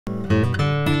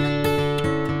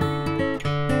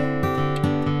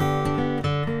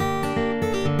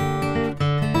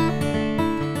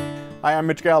Hi, I'm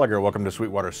Mitch Gallagher. Welcome to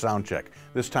Sweetwater Soundcheck.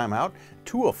 This time out,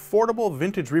 two affordable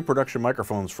vintage reproduction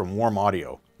microphones from Warm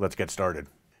Audio. Let's get started.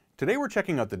 Today we're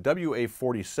checking out the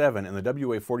WA-47 and the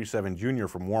WA-47Jr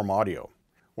from Warm Audio.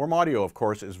 Warm Audio, of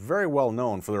course, is very well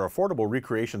known for their affordable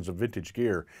recreations of vintage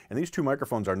gear, and these two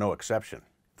microphones are no exception.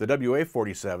 The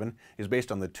WA-47 is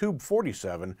based on the Tube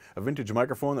 47, a vintage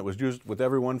microphone that was used with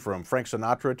everyone from Frank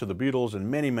Sinatra to the Beatles and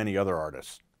many other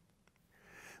artists.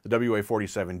 The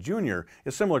WA-47Jr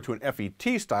is similar to an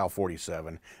FET-style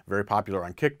 47, very popular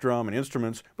on kick drum and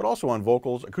instruments, but also on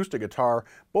vocals, acoustic guitar.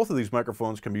 Both of these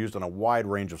microphones can be used on a wide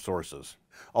range of sources.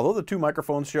 Although the two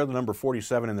microphones share the number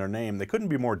 47 in their name, they couldn't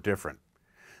be more different.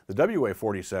 The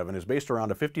WA-47 is based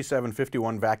around a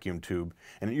 5751 vacuum tube,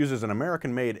 and it uses an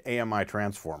American-made AMI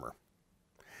transformer.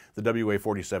 The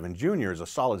WA-47Jr is a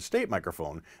solid-state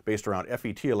microphone based around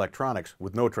FET electronics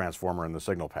with no transformer in the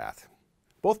signal path.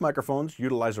 Both microphones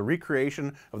utilize a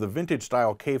recreation of the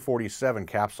vintage-style K47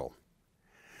 capsule.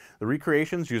 The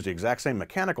recreations use the exact same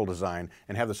mechanical design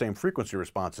and have the same frequency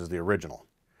response as the original.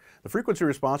 The frequency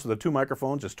response of the two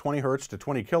microphones is 20 Hz to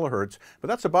 20 kHz, but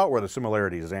that's about where the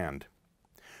similarities end.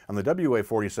 On the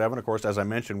WA-47, of course, as I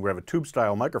mentioned, we have a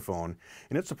tube-style microphone,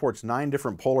 and it supports 9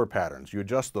 different polar patterns. You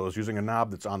adjust those using a knob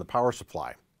that's on the power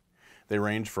supply. They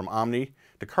range from omni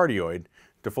to cardioid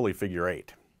to fully figure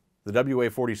 8. The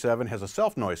WA-47 has a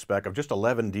self-noise spec of just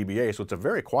 11 dBA, so it's a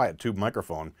very quiet tube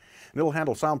microphone, and it'll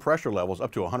handle sound pressure levels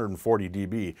up to 140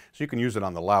 dB, so you can use it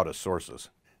on the loudest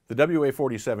sources. The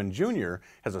WA-47Jr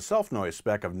has a self-noise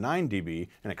spec of 9 dB,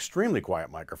 an extremely quiet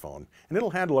microphone, and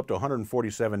it'll handle up to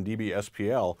 147 dB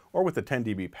SPL, or with the 10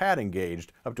 dB pad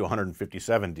engaged, up to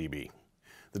 157 dB.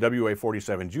 The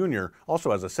WA-47Jr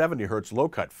also has a 70 Hz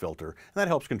low-cut filter, and that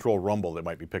helps control rumble that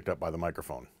might be picked up by the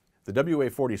microphone. The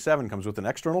WA-47 comes with an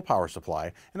external power supply,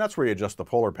 and that's where you adjust the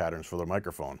polar patterns for the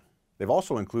microphone. They've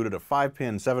also included a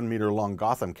 5-pin, 7-meter long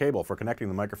Gotham cable for connecting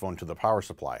the microphone to the power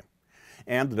supply.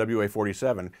 And the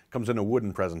WA-47 comes in a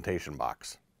wooden presentation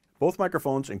box. Both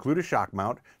microphones include a shock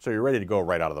mount, so you're ready to go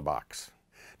right out of the box.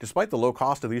 Despite the low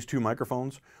cost of these two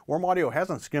microphones, Warm Audio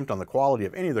hasn't skimped on the quality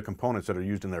of any of the components that are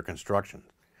used in their construction.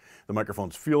 The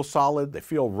microphones feel solid, they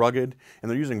feel rugged, and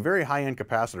they're using very high-end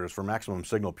capacitors for maximum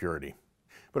signal purity.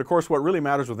 But of course, what really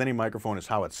matters with any microphone is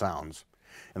how it sounds.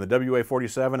 And the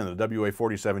WA-47 and the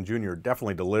WA-47Jr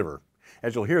definitely deliver.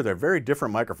 As you'll hear, they're very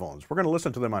different microphones. We're going to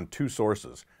listen to them on two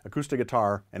sources, acoustic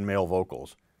guitar and male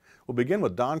vocals. We'll begin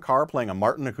with Don Carr playing a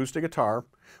Martin acoustic guitar.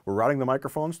 We're routing the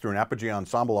microphones through an Apogee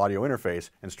Ensemble audio interface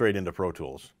and straight into Pro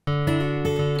Tools.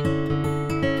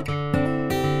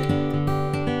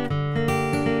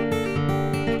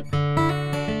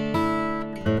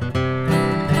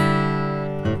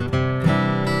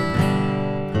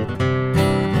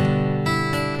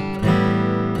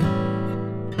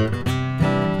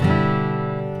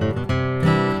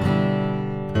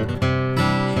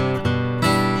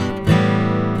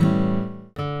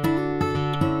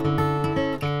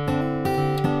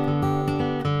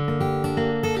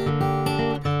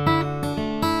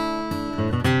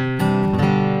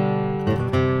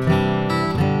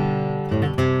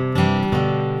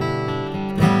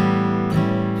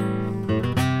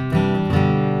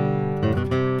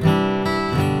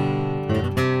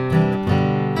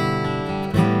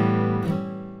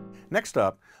 Next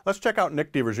up, let's check out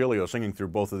Nick DiVirgilio singing through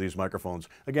both of these microphones,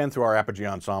 again through our Apogee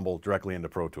Ensemble directly into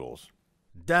Pro Tools.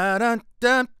 Da da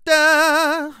da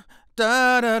da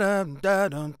da da da da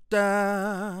da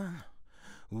da.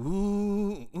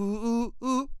 Ooh ooh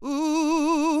ooh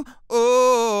ooh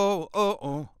oh oh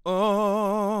oh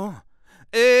oh.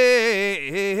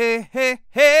 Hey hey hey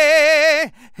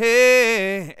hey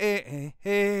hey hey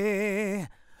hey.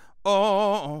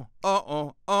 Oh oh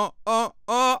oh oh oh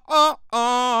oh oh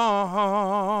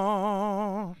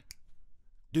oh.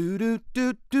 Do do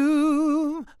do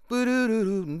do, do do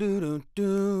do do do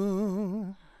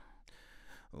do.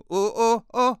 Oh oh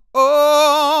oh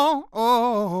oh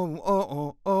oh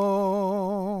oh oh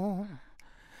oh.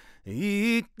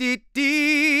 Ee dee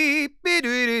dee, be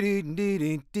dee dee dee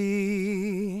dee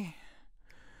dee.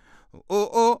 Oh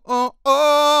oh oh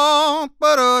oh,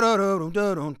 ba da da da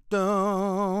da da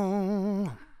da.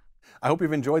 I hope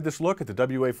you've enjoyed this look at the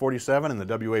WA-47 and the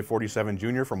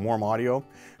WA-47Jr from Warm Audio.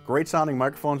 Great sounding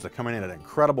microphones that come in at an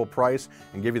incredible price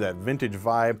and give you that vintage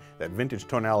vibe, that vintage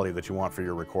tonality that you want for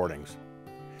your recordings.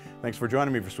 Thanks for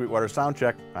joining me for Sweetwater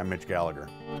Soundcheck. I'm Mitch Gallagher.